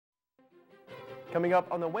Coming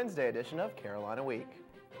up on the Wednesday edition of Carolina Week.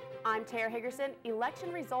 I'm Tara Higgerson.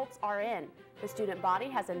 Election results are in. The student body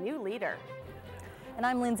has a new leader. And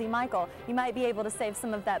I'm Lindsay Michael. You might be able to save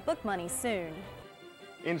some of that book money soon.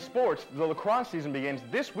 In sports, the lacrosse season begins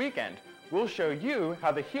this weekend. We'll show you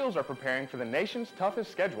how the Heels are preparing for the nation's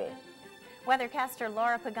toughest schedule. Weathercaster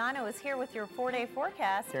Laura Pagano is here with your 4-day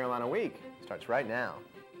forecast. Carolina Week starts right now.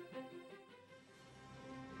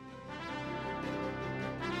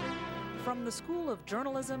 From the School of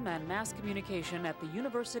Journalism and Mass Communication at the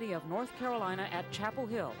University of North Carolina at Chapel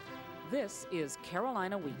Hill, this is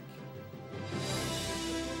Carolina Week.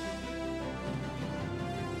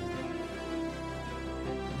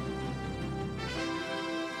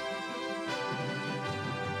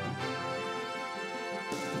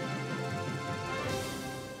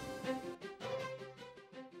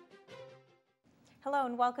 Hello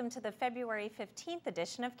and welcome to the February 15th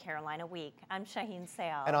edition of Carolina Week. I'm Shaheen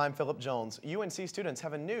Sayal. And I'm Philip Jones. UNC students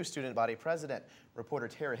have a new student body president. Reporter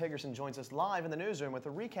Tara Higgerson joins us live in the newsroom with a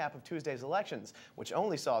recap of Tuesday's elections, which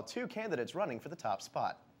only saw 2 candidates running for the top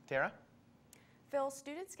spot. Tara? Phil,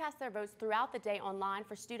 students cast their votes throughout the day online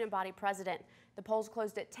for student body president. The polls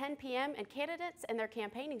closed at 10 p.m. and candidates and their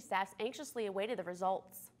campaigning staffs anxiously awaited the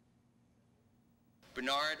results.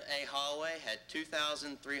 Bernard A. Holloway had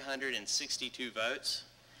 2,362 votes,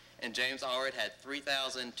 and James Allred had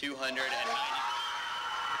 3,290.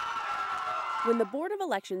 When the Board of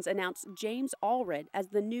Elections announced James Allred as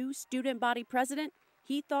the new student body president,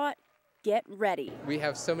 he thought, get ready. We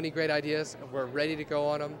have so many great ideas, and we're ready to go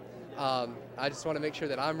on them. I just want to make sure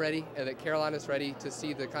that I'm ready and that Carolina's ready to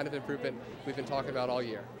see the kind of improvement we've been talking about all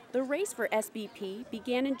year. The race for SBP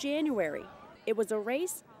began in January. It was a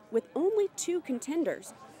race with only 2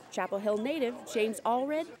 contenders, Chapel Hill native James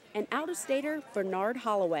Allred and out-of-stater Bernard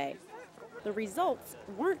Holloway. The results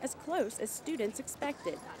weren't as close as students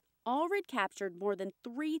expected. Allred captured more than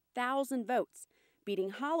 3,000 votes, beating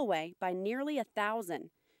Holloway by nearly 1,000.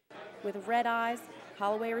 With red eyes,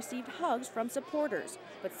 Holloway received hugs from supporters,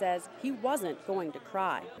 but says he wasn't going to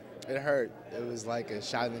cry. It hurt. It was like a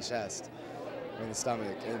shot in the chest, or in the stomach.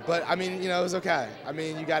 But, I mean, you know, it was okay. I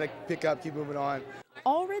mean, you got to pick up, keep moving on.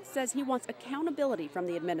 Allred says he wants accountability from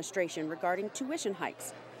the administration regarding tuition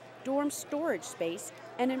hikes, dorm storage space,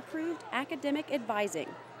 and improved academic advising.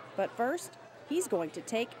 But first, he's going to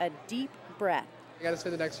take a deep breath. I got to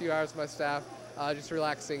spend the next few hours with my staff just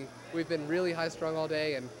relaxing. We've been really high-strung all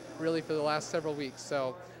day and really for the last several weeks,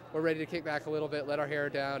 so we're ready to kick back a little bit, let our hair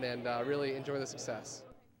down, and really enjoy the success.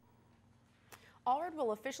 Allred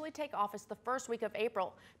will officially take office the first week of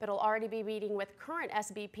April, but he'll already be meeting with current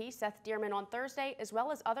SBP Seth Dearman on Thursday, as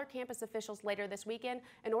well as other campus officials later this weekend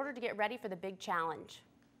in order to get ready for the big challenge.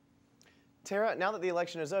 Tara, now that the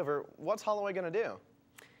election is over, what's Holloway going to do?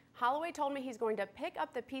 Holloway told me he's going to pick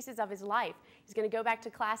up the pieces of his life. He's going to go back to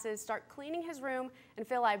classes, start cleaning his room, and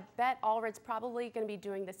Phil, I bet Allred's probably going to be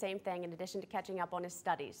doing the same thing in addition to catching up on his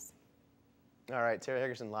studies. All right, Tara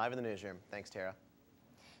Higgerson live in the newsroom. Thanks, Tara.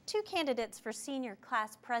 2 candidates for senior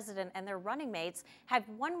class president and their running mates have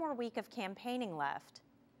 1 more week of campaigning left.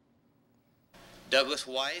 Douglas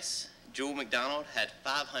Weiss, Jewel McDonald had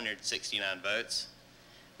 569 votes.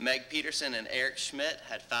 Meg Peterson and Eric Schmidt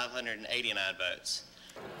had 589 votes.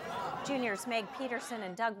 Juniors Meg Peterson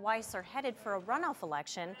and Doug Weiss are headed for a runoff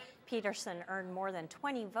election. Peterson earned more than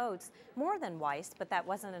 20 votes, more than Weiss, but that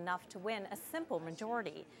wasn't enough to win a simple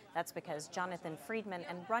majority. That's because Jonathan Friedman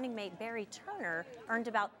and running mate Barry Turner earned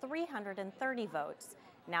about 330 votes.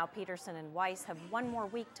 Now Peterson and Weiss have 1 more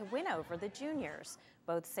week to win over the juniors.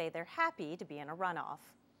 Both say they're happy to be in a runoff.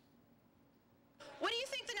 What do you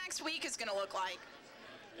think the next week is going to look like?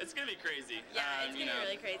 It's going to be crazy. Yeah, it's going to be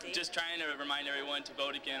really crazy. Just trying to remind everyone to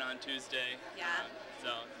vote again on Tuesday. Yeah.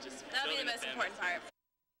 That'll be the most important part.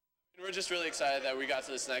 We're just really excited that we got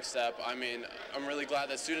to this next step. I mean, I'm really glad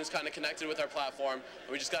that students kind of connected with our platform.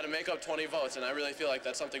 We just got to make up 20 votes, and I really feel like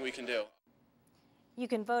that's something we can do. You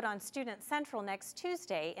can vote on Student Central next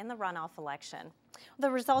Tuesday in the runoff election. The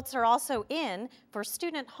results are also in for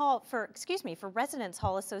Residence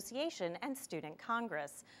Hall Association and Student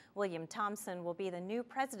Congress. William Thompson will be the new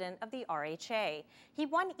president of the RHA. He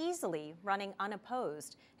won easily, running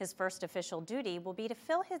unopposed. His first official duty will be to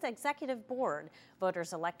fill his executive board.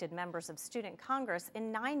 Voters elected members of Student Congress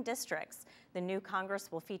in 9 districts. The new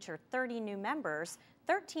Congress will feature 30 new members.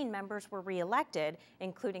 13 members were re-elected,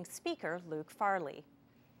 including Speaker Luke Farley.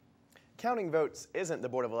 Counting votes isn't the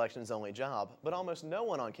Board of Elections' only job, but almost no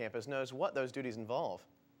one on campus knows what those duties involve.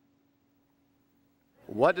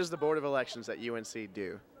 What does the Board of Elections at UNC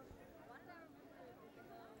do?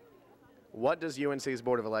 What does UNC's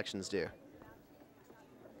Board of Elections do?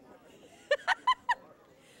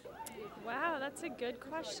 Wow, That's a good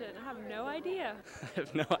question. I have no idea. I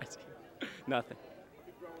have no idea. Nothing.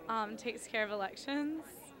 Takes care of elections.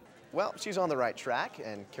 Well, she's on the right track,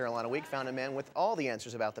 and Carolina Week found a man with all the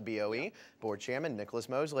answers about the BOE, Board Chairman Nicholas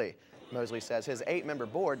Mosley. Mosley says his 8-member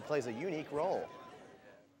board plays a unique role.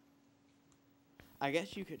 I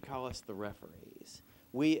guess you could call us the referees.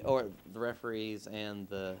 Or the referees and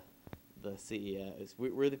the CEOs.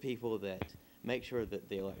 We're the people that make sure that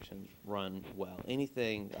the elections run well.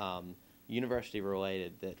 Anything university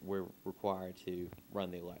related that we're required to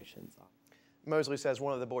run the elections on. Mosley says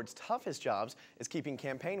one of the board's toughest jobs is keeping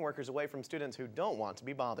campaign workers away from students who don't want to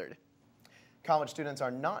be bothered. College students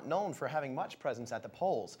are not known for having much presence at the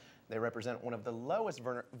polls. They represent one of the lowest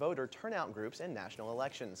voter turnout groups in national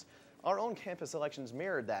elections. Our own campus elections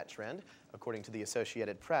mirrored that trend. According to the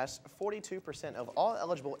Associated Press, 42% of all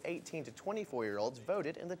eligible 18 to 24-year-olds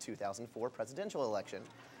voted in the 2004 presidential election.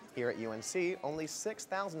 Here at UNC, only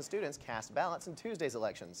 6,000 students cast ballots in Tuesday's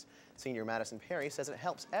elections. Senior Madison Perry says it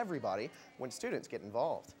helps everybody when students get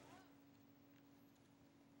involved.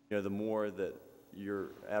 You know, the more that your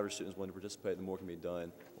average students want to participate, the more can be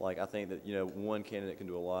done. Like, I think that, you know, one candidate can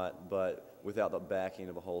do a lot, but without the backing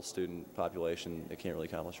of a whole student population, it can't really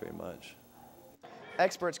accomplish very much.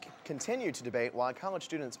 Experts continue to debate why college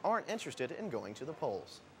students aren't interested in going to the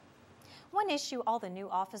polls. One issue all the new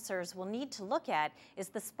officers will need to look at is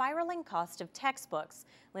the spiraling cost of textbooks.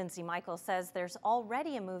 Lindsay Michael says there's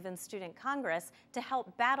already a move in Student Congress to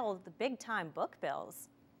help battle the big-time book bills.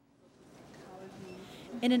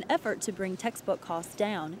 In an effort to bring textbook costs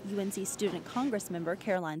down, UNC Student Congress member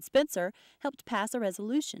Caroline Spencer helped pass a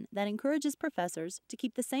resolution that encourages professors to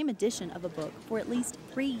keep the same edition of a book for at least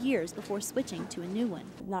 3 years before switching to a new one.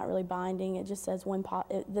 Not really binding, it just says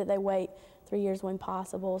that they wait 3 years when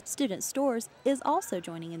possible. Student Stores is also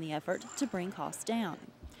joining in the effort to bring costs down.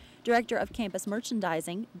 Director of Campus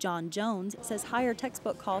Merchandising, John Jones, says higher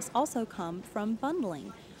textbook costs also come from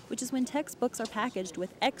bundling, which is when textbooks are packaged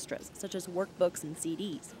with extras, such as workbooks and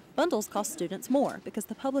CDs. Bundles cost students more because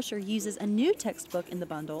the publisher uses a new textbook in the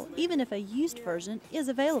bundle, even if a used version is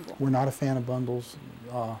available. We're not a fan of bundles.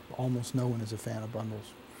 Almost no one is a fan of bundles.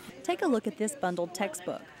 Take a look at this bundled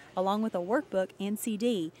textbook. Along with a workbook and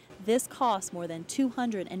CD, this costs more than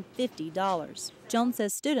 $250. Jones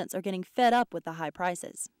says students are getting fed up with the high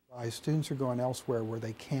prices. Students are going elsewhere where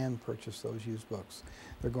they can purchase those used books.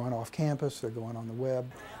 They're going off campus, they're going on the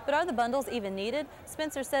web. But are the bundles even needed?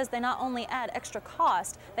 Spencer says they not only add extra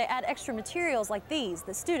cost, they add extra materials like these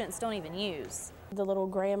that students don't even use. The little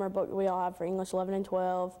grammar book we all have for English 11 and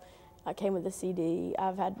 12 came with a CD.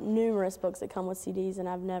 I've had numerous books that come with CDs and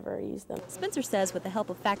I've never used them. Spencer says with the help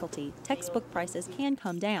of faculty, textbook prices can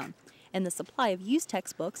come down and the supply of used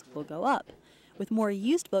textbooks will go up. With more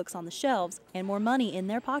used books on the shelves and more money in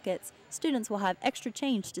their pockets, students will have extra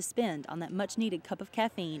change to spend on that much-needed cup of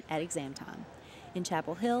caffeine at exam time. In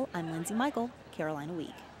Chapel Hill, I'm Lindsay Michael, Carolina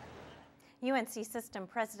Week. UNC System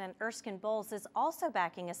President Erskine Bowles is also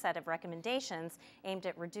backing a set of recommendations aimed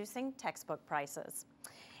at reducing textbook prices.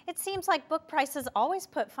 It seems like book prices always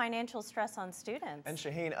put financial stress on students. And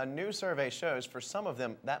Shaheen, a new survey shows for some of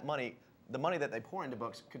them that the money that they pour into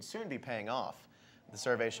books could soon be paying off. The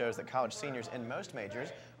survey shows that college seniors in most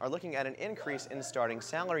majors are looking at an increase in starting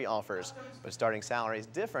salary offers, but starting salary is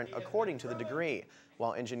different according to the degree.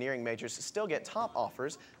 While engineering majors still get top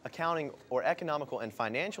offers, accounting or economical and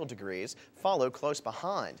financial degrees follow close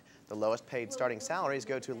behind. The lowest paid starting salaries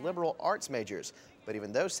go to liberal arts majors, but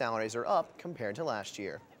even those salaries are up compared to last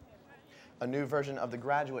year. A new version of the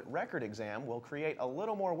graduate record exam will create a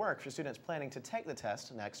little more work for students planning to take the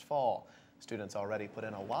test next fall. Students already put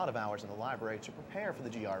in a lot of hours in the library to prepare for the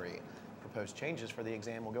GRE. Proposed changes for the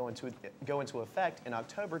exam will go into effect in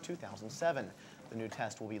October 2007. The new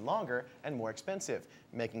test will be longer and more expensive,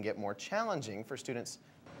 making it more challenging for students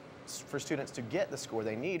to get the score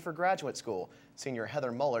they need for graduate school. Senior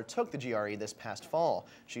Heather Muller took the GRE this past fall.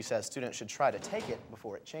 She says students should try to take it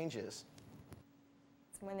before it changes.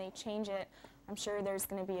 When they change it, I'm sure there's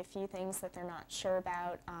going to be a few things that they're not sure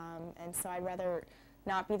about, and so I'd rather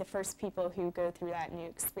not be the first people who go through that new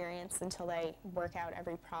experience until they work out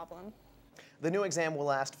every problem. The new exam will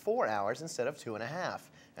last 4 hours instead of 2.5,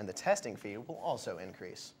 and the testing fee will also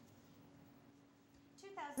increase.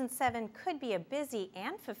 2007 could be a busy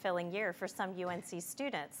and fulfilling year for some UNC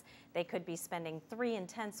students. They could be spending 3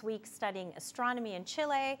 intense weeks studying astronomy in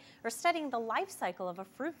Chile or studying the life cycle of a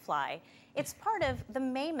fruit fly. It's part of the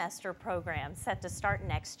Maymester program set to start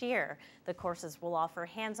next year. The courses will offer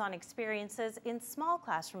hands-on experiences in small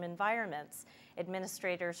classroom environments.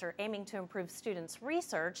 Administrators are aiming to improve students'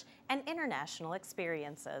 research and international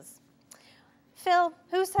experiences. Phil,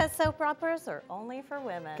 who says soap operas are only for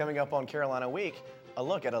women? Coming up on Carolina Week, a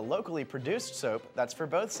look at a locally produced soap that's for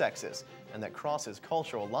both sexes and that crosses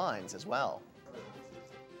cultural lines as well.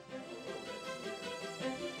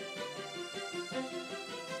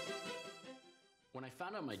 When I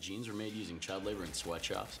found out my jeans were made using child labor in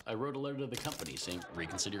sweatshops, I wrote a letter to the company saying,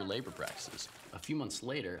 reconsider your labor practices. A few months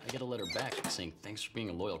later, I get a letter back saying, thanks for being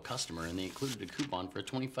a loyal customer, and they included a coupon for a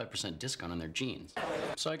 25% discount on their jeans.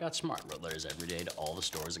 So I got smart, wrote letters every day to all the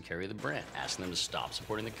stores that carry the brand, asking them to stop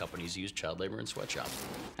supporting the companies who use child labor in sweatshops.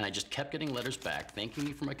 And I just kept getting letters back, thanking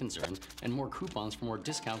me for my concerns, and more coupons for more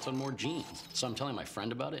discounts on more jeans. So I'm telling my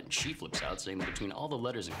friend about it, and she flips out, saying that between all the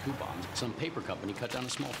letters and coupons, some paper company cut down a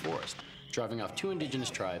small forest, driving off 2 indigenous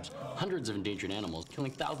tribes, hundreds of endangered animals,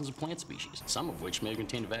 killing thousands of plant species, some of which may have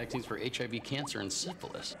contained vaccines for HIV, cancer, and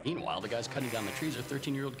syphilis. Meanwhile, the guys cutting down the trees are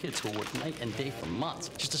 13-year-old kids who will work night and day for months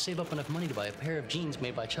just to save up enough money to buy a pair of jeans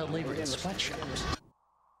made by child labor in sweatshops.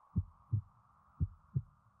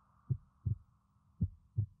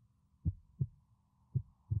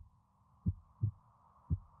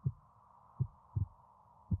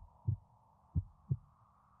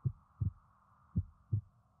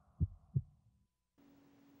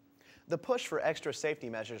 The push for extra safety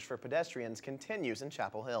measures for pedestrians continues in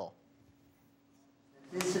Chapel Hill.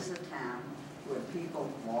 This is a town where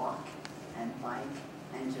people walk and bike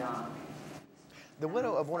and jog. The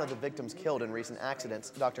widow of one of the victims killed in recent accidents,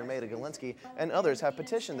 Dr. Maida Galinsky, and others have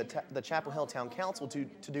petitioned the Chapel Hill Town Council to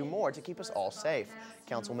do more to keep us all safe.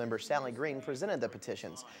 Council member Sally Green presented the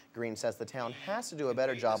petitions. Green says the town has to do a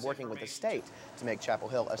better job working with the state to make Chapel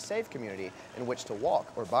Hill a safe community in which to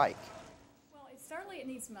walk or bike. Certainly it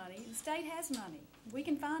needs money. The state has money. We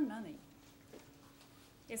can find money.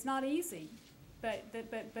 It's not easy, but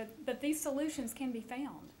these solutions can be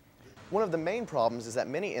found. One of the main problems is that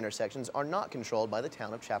many intersections are not controlled by the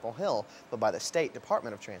town of Chapel Hill, but by the State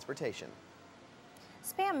Department of Transportation.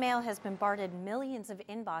 Spam mail has bombarded millions of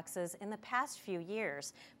inboxes in the past few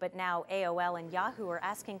years, but now AOL and Yahoo are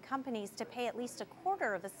asking companies to pay at least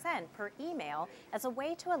 1/4 cent per email as a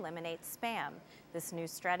way to eliminate spam. This new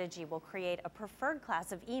strategy will create a preferred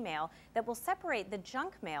class of email that will separate the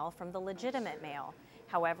junk mail from the legitimate mail.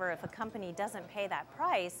 However, if a company doesn't pay that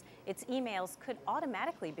price, its emails could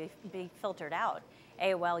automatically be filtered out.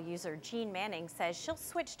 AOL user Jean Manning says she'll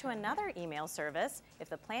switch to another email service if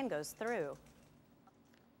the plan goes through.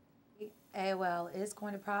 AOL is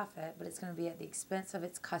going to profit, but it's going to be at the expense of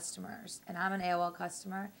its customers. And I'm an AOL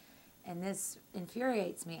customer, and this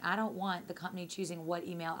infuriates me. I don't want the company choosing what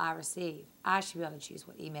email I receive. I should be able to choose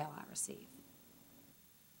what email I receive.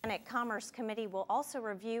 The Senate Commerce Committee will also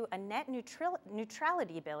review a net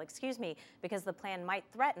neutrality bill, because the plan might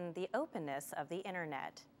threaten the openness of the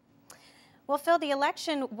internet. Well, Phil, the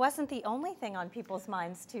election wasn't the only thing on people's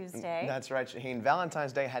minds Tuesday. That's right, Shaheen.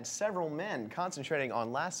 Valentine's Day had several men concentrating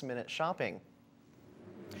on last-minute shopping.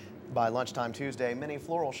 By lunchtime Tuesday, many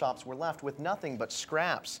floral shops were left with nothing but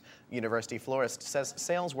scraps. University Florist says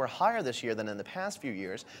sales were higher this year than in the past few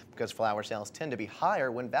years because flower sales tend to be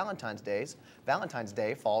higher when Valentine's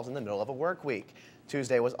Day falls in the middle of a work week.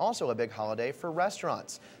 Tuesday was also a big holiday for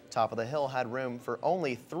restaurants. Top of the Hill had room for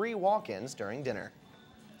only 3 walk-ins during dinner.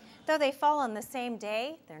 Though they fall on the same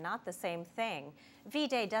day, they're not the same thing.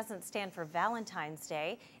 V-Day doesn't stand for Valentine's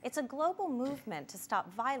Day. It's a global movement to stop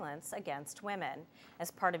violence against women.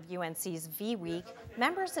 As part of UNC's V-Week,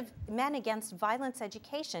 members of Men Against Violence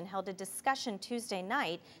Education held a discussion Tuesday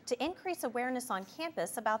night to increase awareness on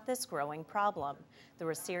campus about this growing problem.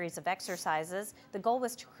 Through a series of exercises, the goal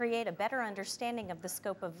was to create a better understanding of the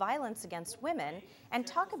scope of violence against women and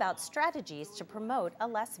talk about strategies to promote a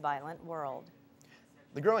less violent world.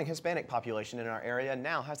 The growing Hispanic population in our area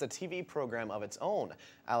now has a TV program of its own.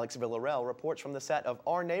 Alex Villarreal reports from the set of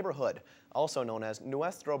Our Neighborhood, also known as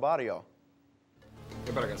Nuestro Barrio.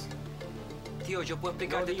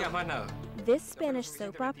 This Spanish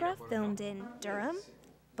soap opera filmed in Durham?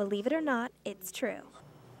 Believe it or not, it's true.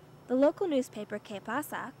 The local newspaper Que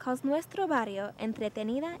Pasa calls Nuestro Barrio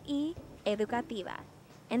entretenida y educativa,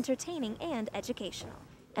 entertaining and educational.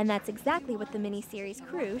 And that's exactly what the miniseries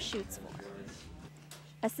crew shoots for.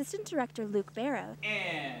 Assistant Director Luke Barrow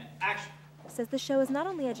says the show is not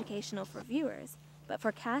only educational for viewers, but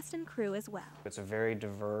for cast and crew as well. It's a very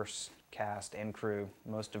diverse cast and crew,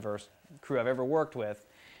 most diverse crew I've ever worked with,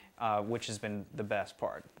 which has been the best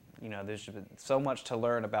part. You know, there's been so much to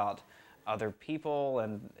learn about other people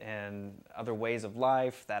and other ways of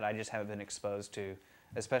life that I just haven't been exposed to,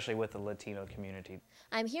 especially with the Latino community.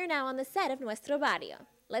 I'm here now on the set of Nuestro Barrio.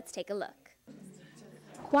 Let's take a look.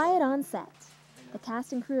 Quiet on set. The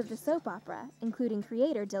cast and crew of the soap opera, including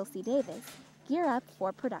creator Dilcy Davis, gear up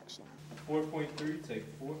for production. 4.3, take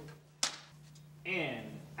 4. And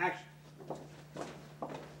action.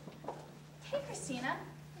 Hey, Christina.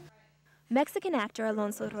 Mexican actor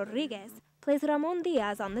Alonso Rodriguez plays Ramon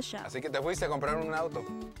Diaz on the show. Así que te fuiste a comprar un auto.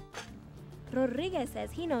 Rodriguez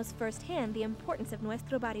says he knows firsthand the importance of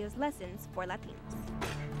Nuestro Barrio's lessons for Latinos.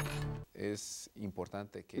 It's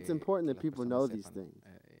important that people know these things.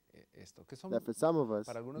 That for some of us,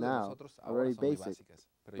 now, are very basic.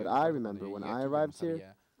 But I remember when I arrived here,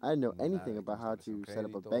 I didn't know anything about how to set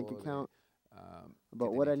up a bank account,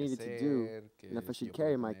 about what I needed to do, and if I should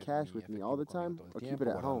carry my cash with me all the time or keep it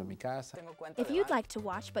at home. If you'd like to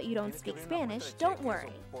watch but you don't speak Spanish, don't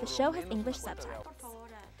worry. The show has English subtitles.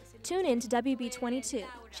 Tune in to WB22,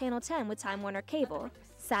 Channel 10 with Time Warner Cable,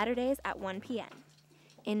 Saturdays at 1 p.m.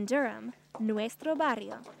 In Durham, Nuestro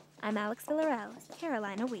Barrio. I'm Alex Villarreal,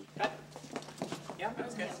 Carolina Week. Yeah, that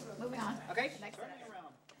was good. Moving on. Okay. Next one.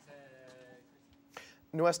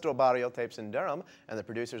 Nuestro Barrio tapes in Durham, and the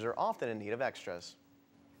producers are often in need of extras.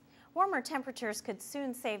 Warmer temperatures could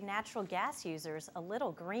soon save natural gas users a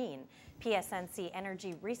little green. PSNC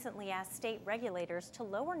Energy recently asked state regulators to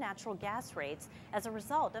lower natural gas rates as a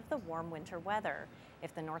result of the warm winter weather.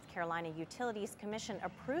 If the North Carolina Utilities Commission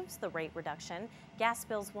approves the rate reduction, gas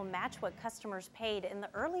bills will match what customers paid in the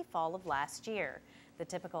early fall of last year. The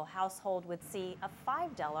typical household would see a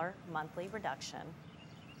 $5 monthly reduction.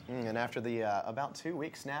 And after the about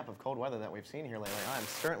 2-week snap of cold weather that we've seen here lately, I'm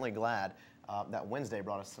certainly glad that Wednesday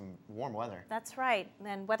brought us some warm weather. That's right.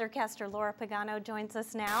 And weathercaster Laura Pagano joins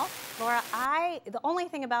us now. Laura, the only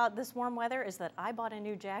thing about this warm weather is that I bought a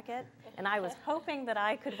new jacket, and I was hoping that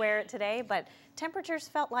I could wear it today, but temperatures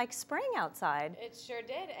felt like spring outside. It sure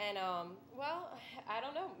did, and well, I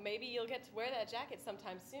don't know, maybe you'll get to wear that jacket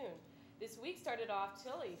sometime soon. This week started off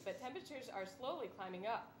chilly, but temperatures are slowly climbing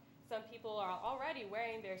up. Some people are already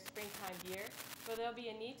wearing their springtime gear, but there'll be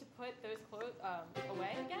a need to put those clothes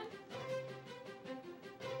away again.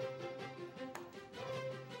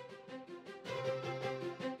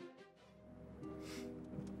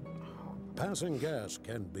 Passing gas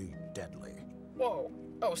can be deadly. Whoa,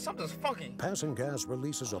 oh, something's funky. Passing gas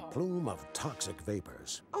releases a plume of toxic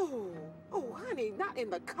vapors. Oh, honey, not in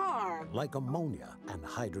the car. Like ammonia and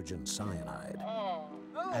hydrogen cyanide.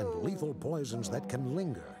 And lethal poisons that can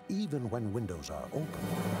linger even when windows are open.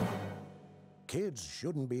 Kids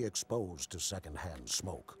shouldn't be exposed to secondhand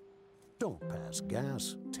smoke. Don't pass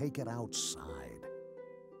gas, take it outside.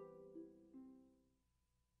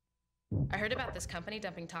 I heard about this company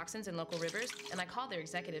dumping toxins in local rivers, and I called their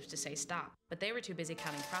executives to say stop. But they were too busy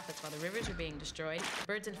counting profits while the rivers are being destroyed,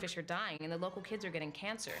 birds and fish are dying, and the local kids are getting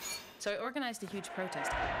cancer. So I organized a huge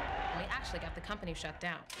protest, and we actually got the company shut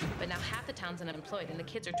down. But now half the town's unemployed, and the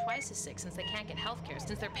kids are twice as sick since they can't get health care,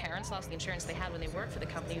 since their parents lost the insurance they had when they worked for the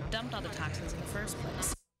company who dumped all the toxins in the first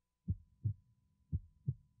place.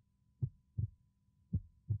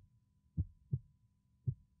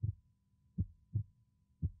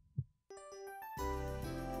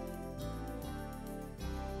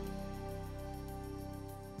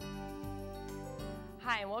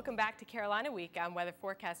 Hi, and welcome back to Carolina Week. I'm weather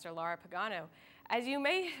forecaster Laura Pagano. As you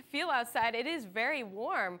may feel outside, it is very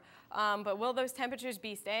warm, but will those temperatures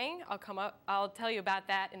be staying? I'll tell you about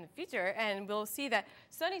that in the future, and we'll see that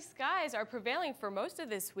sunny skies are prevailing for most of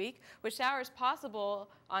this week, with showers possible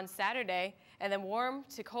on Saturday, and then warm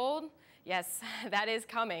to cold. Yes, that is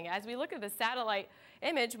coming. As we look at the satellite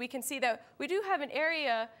image, we can see that we do have an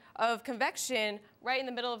area of convection right in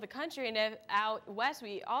the middle of the country, and out west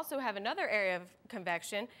we also have another area of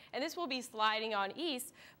convection, and this will be sliding on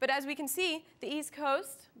east. But as we can see, the East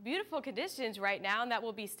Coast, beautiful conditions right now, and that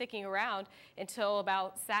will be sticking around until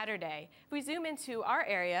about Saturday. If we zoom into our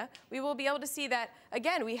area, we will be able to see that,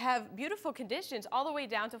 again, we have beautiful conditions all the way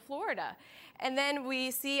down to Florida. And then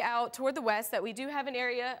we see out toward the west that we do have an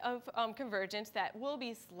area of convergence that will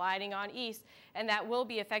be sliding on east, and that will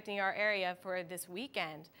be affecting our area for this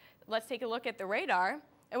weekend. Let's take a look at the radar,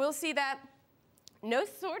 and we'll see that no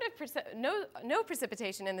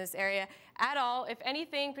precipitation in this area at all. If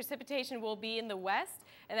anything, precipitation will be in the west,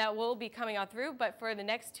 and that will be coming on through. But for the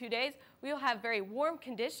next 2 days, we will have very warm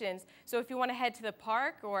conditions. So if you want to head to the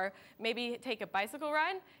park or maybe take a bicycle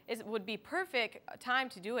ride, it would be perfect time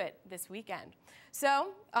to do it this weekend. So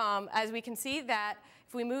as we can see that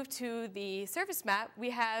if we move to the surface map,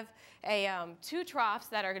 we have two troughs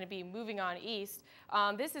that are going to be moving on east.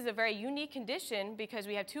 This is a very unique condition because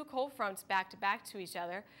we have two cold fronts back to back to each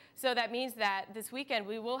other. So that means that this weekend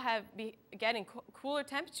we will be getting cooler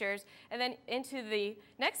temperatures, and then into the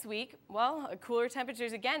next week, well, cooler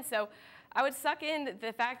temperatures again. So I would suck in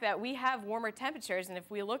the fact that we have warmer temperatures, and if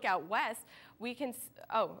we look out west, we can,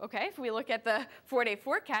 if we look at the 4-day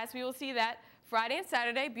forecast, we will see that Friday and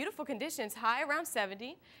Saturday, beautiful conditions, high around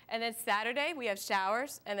 70, and then Saturday we have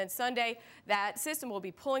showers, and then Sunday that system will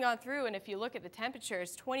be pulling on through, and if you look at the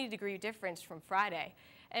temperatures, 20-degree difference from Friday.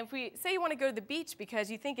 And if we say you want to go to the beach because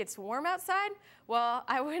you think it's warm outside, well,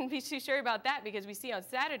 I wouldn't be too sure about that because we see on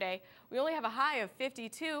Saturday, we only have a high of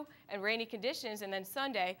 52 and rainy conditions, and then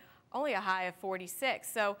Sunday, only a high of 46.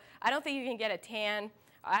 So I don't think you can get a tan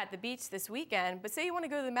at the beach this weekend, but say you want to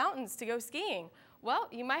go to the mountains to go skiing. Well,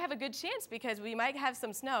 you might have a good chance because we might have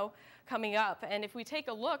some snow coming up. And if we take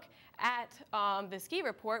a look at the ski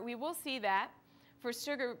report, we will see that for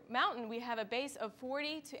Sugar Mountain, we have a base of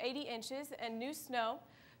 40 to 80 inches and new snow.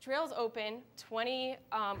 Trails open, 20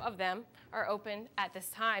 of them are open at this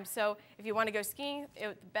time. So if you want to go skiing,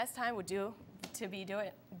 the best time would be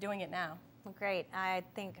doing it now. Well, great. I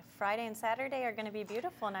think Friday and Saturday are going to be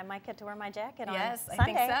beautiful, and I might get to wear my jacket on Sunday. I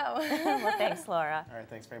think so. Well, thanks, Laura. All right,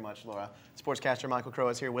 thanks very much, Laura. Sportscaster Michael Crow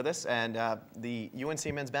is here with us, and the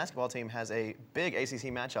UNC men's basketball team has a big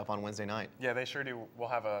ACC matchup on Wednesday night. Yeah, they sure do. We'll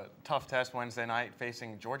have a tough test Wednesday night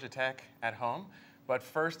facing Georgia Tech at home. But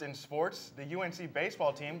first in sports, the UNC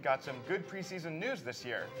baseball team got some good preseason news this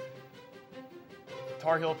year.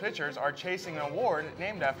 Tar Heel pitchers are chasing an award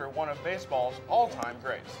named after one of baseball's all-time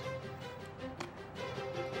greats.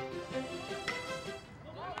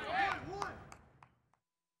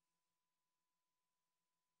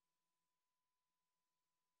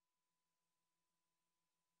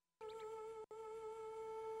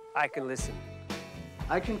 I can listen.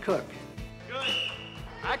 I can cook. Good.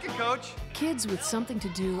 I can coach. Kids with something to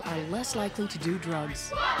do are less likely to do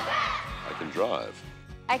drugs. I can drive.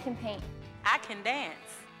 I can paint. I can dance.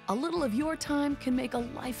 A little of your time can make a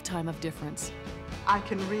lifetime of difference. I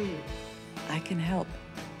can read. I can help.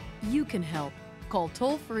 You can help. Call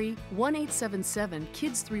toll-free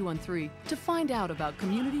 1-877-KIDS-313 to find out about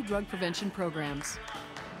community drug prevention programs.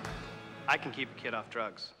 I can keep a kid off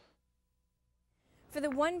drugs. For the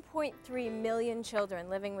 1.3 million children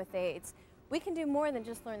living with AIDS, we can do more than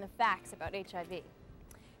just learn the facts about HIV.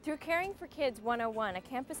 Through Caring for Kids 101, a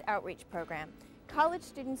campus outreach program, college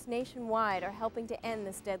students nationwide are helping to end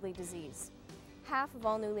this deadly disease. Half of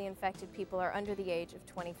all newly infected people are under the age of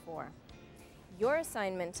 24. Your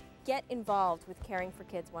assignment, get involved with Caring for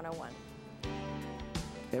Kids 101.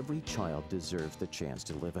 Every child deserves the chance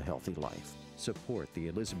to live a healthy life. Support the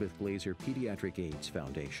Elizabeth Glaser Pediatric AIDS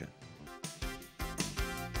Foundation.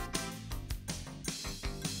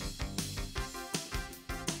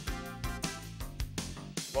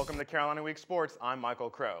 Welcome to Carolina Week Sports. I'm Michael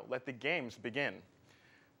Crow. Let the games begin.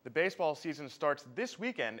 The baseball season starts this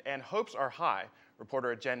weekend and hopes are high.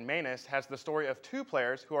 Reporter Jen Maness has the story of two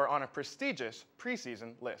players who are on a prestigious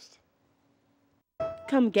preseason list.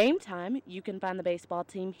 Come game time, you can find the baseball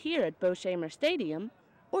team here at Boshamer Stadium,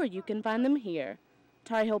 or you can find them here.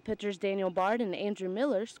 Tar Heel pitchers Daniel Bard and Andrew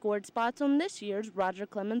Miller scored spots on this year's Roger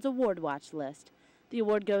Clemens Award Watch list. The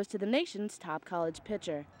award goes to the nation's top college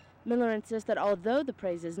pitcher. Miller insists that although the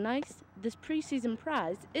praise is nice, this preseason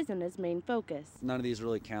prize isn't his main focus. None of these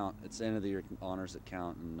really count. It's the end of the year honors that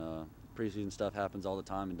count, and preseason stuff happens all the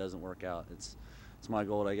time and doesn't work out. It's my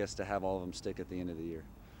goal, I guess, to have all of them stick at the end of the year.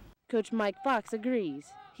 Coach Mike Fox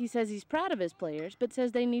agrees. He says he's proud of his players, but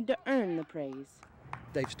says they need to earn the praise.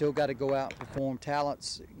 They've still got to go out and perform.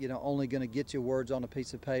 Talent's, only going to get you words on a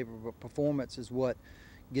piece of paper, but performance is what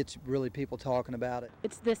gets really people talking about it.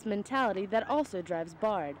 It's this mentality that also drives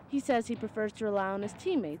Bard. He says he prefers to rely on his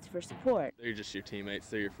teammates for support. They're just your teammates,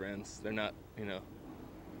 they're your friends. They're not,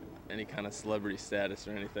 any kind of celebrity status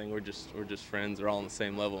or anything. We're just friends. They're all on the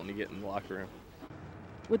same level when you get in the locker room.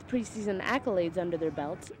 With preseason accolades under their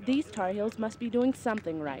belts, these Tar Heels must be doing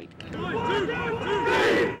something right.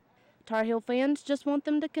 Tar Heel fans just want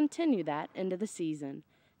them to continue that into the season.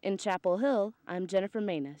 In Chapel Hill, I'm Jennifer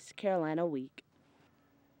Maness, Carolina Week.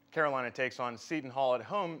 Carolina takes on Seton Hall at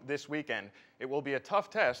home this weekend. It will be a tough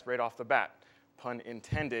test right off the bat. Pun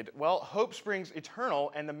intended. Well, hope springs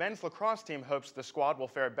eternal, and the men's lacrosse team hopes the squad will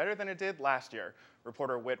fare better than it did last year.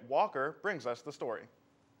 Reporter Whit Walker brings us the story.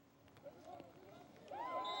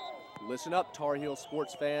 Listen up, Tar Heel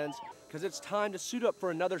sports fans, because it's time to suit up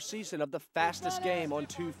for another season of the fastest game on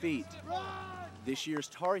 2 feet. This year's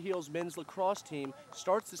Tar Heels men's lacrosse team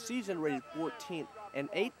starts the season rated 14th and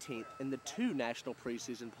 18th in the 2 national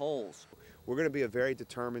preseason polls. We're going to be a very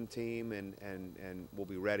determined team, and we'll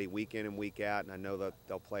be ready week in and week out, and I know that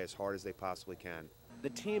they'll play as hard as they possibly can. The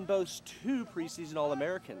team boasts 2 preseason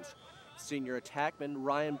All-Americans, senior attackman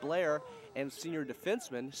Ryan Blair and senior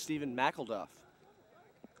defenseman Stephen McElduff.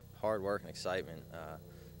 Hard work and excitement.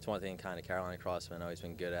 It's one thing kind of Carolina Crossman always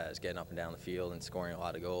been good at is getting up and down the field and scoring a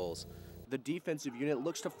lot of goals. The defensive unit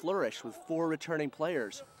looks to flourish with 4 returning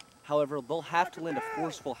players. However, they'll have to lend a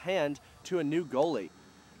forceful hand to a new goalie.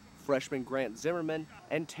 Freshman Grant Zimmerman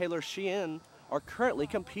and Taylor Sheehan are currently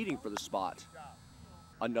competing for the spot.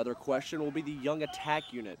 Another question will be the young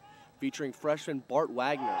attack unit, featuring freshman Bart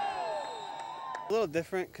Wagner. A little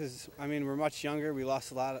different because, I mean, we're much younger. We lost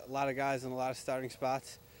a lot of guys in a lot of starting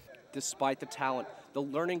spots. Despite the talent, the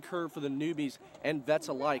learning curve for the newbies and vets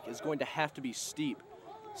alike is going to have to be steep,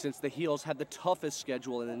 since the Heels have the toughest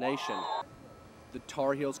schedule in the nation. The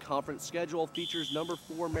Tar Heels conference schedule features number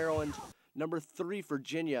 4 Maryland, number 3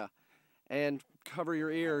 Virginia, and cover your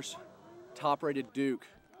ears, top-rated Duke.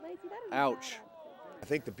 Ouch. I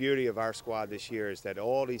think the beauty of our squad this year is that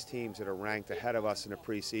all these teams that are ranked ahead of us in the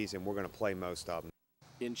preseason, we're going to play most of them.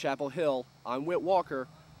 In Chapel Hill, I'm Whit Walker,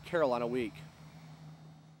 Carolina Week.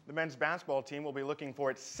 The men's basketball team will be looking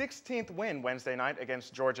for its 16th win Wednesday night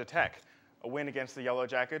against Georgia Tech. A win against the Yellow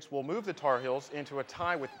Jackets will move the Tar Heels into a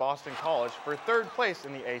tie with Boston College for 3rd place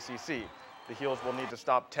in the ACC. The Heels will need to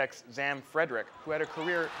stop Tech's Zam Frederick, who had a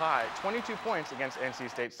career-high 22 points against NC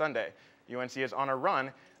State Sunday. UNC is on a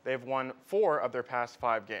run. They've won 4 of their past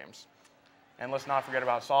 5 games. And let's not forget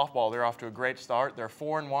about softball. They're off to a great start. They're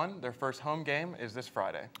 4-1. Their first home game is this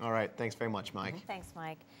Friday. All right. Thanks very much, Mike. Thanks,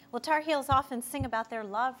 Mike. Well, Tar Heels often sing about their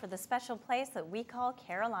love for the special place that we call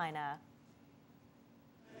Carolina.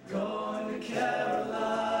 Going to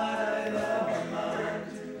Carolina.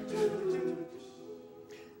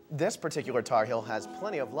 This particular Tar Heel has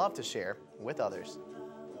plenty of love to share with others.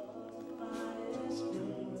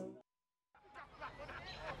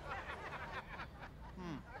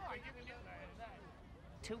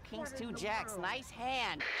 Two kings, 2 jacks. Nice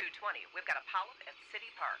hand. 220. We've got a polyp at City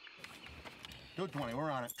Park. 220.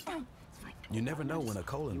 We're on it. You never know when a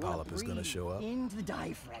colon polyp is going to show up. Into the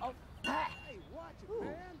diaphragm.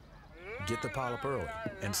 Get the polyp early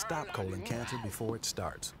and stop colon cancer before it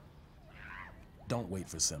starts. Don't wait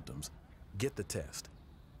for symptoms. Get the test.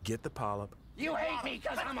 Get the polyp. You hate me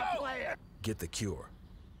because I'm a player. Get the cure.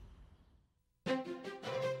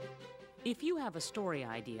 If you have a story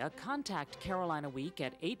idea, contact Carolina Week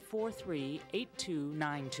at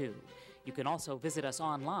 843-8292. You can also visit us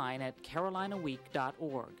online at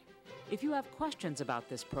carolinaweek.org. If you have questions about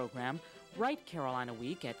this program, write Carolina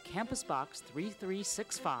Week at Campus Box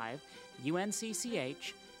 3365,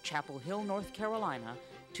 UNCCH, Chapel Hill, North Carolina,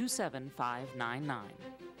 27599.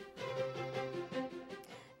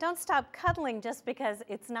 Don't stop cuddling just because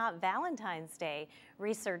it's not Valentine's Day.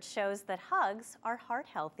 Research shows that hugs are heart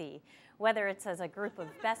healthy. Whether it's as a group of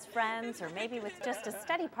best friends or maybe with just a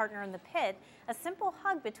study partner in the pit, a simple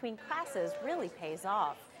hug between classes really pays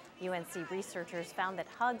off. UNC researchers found that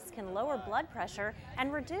hugs can lower blood pressure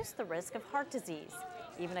and reduce the risk of heart disease.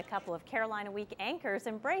 Even a couple of Carolina Week anchors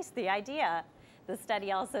embraced the idea. The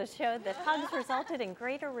study also showed that hugs resulted in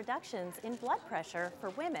greater reductions in blood pressure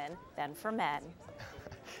for women than for men.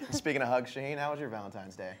 Speaking of hugs, Shaheen, how was your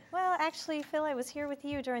Valentine's Day? Well, actually, Phil, I was here with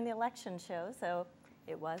you during the election show, so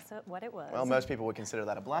it was what it was. Well, most people would consider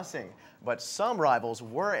that a blessing, but some rivals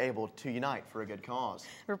were able to unite for a good cause.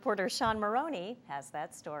 Reporter Sean Maroney has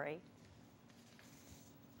that story.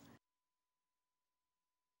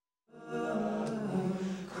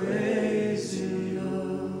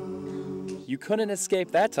 You couldn't escape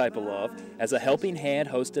that type of love, as A Helping Hand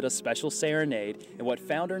hosted a special serenade in what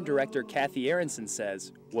founder and director Kathy Aronson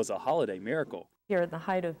says was a holiday miracle. Here at the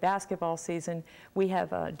height of basketball season, we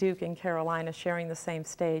have Duke and Carolina sharing the same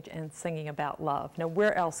stage and singing about love. Now,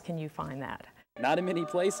 where else can you find that? Not in many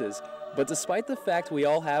places, but despite the fact we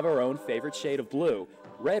all have our own favorite shade of blue,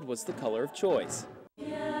 red was the color of choice.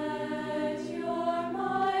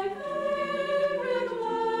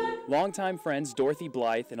 Longtime friends Dorothy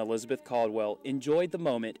Blythe and Elizabeth Caldwell enjoyed the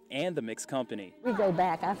moment and the mixed company. We go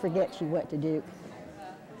back, I forget you what to do.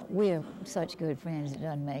 We're such good friends, it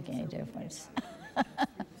doesn't make any difference.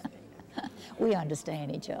 We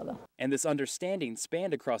understand each other. And this understanding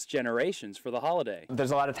spanned across generations for the holiday.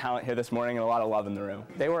 There's a lot of talent here this morning and a lot of love in the room.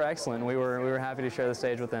 They were excellent. We were happy to share the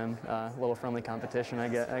stage with them. A little friendly competition, I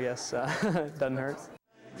guess doesn't hurt.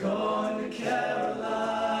 Going to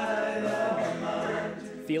Carolina.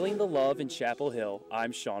 Feeling the love in Chapel Hill,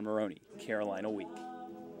 I'm Sean Maroney, Carolina Week.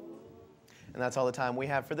 And that's all the time we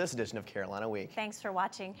have for this edition of Carolina Week. Thanks for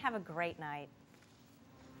watching. Have a great night.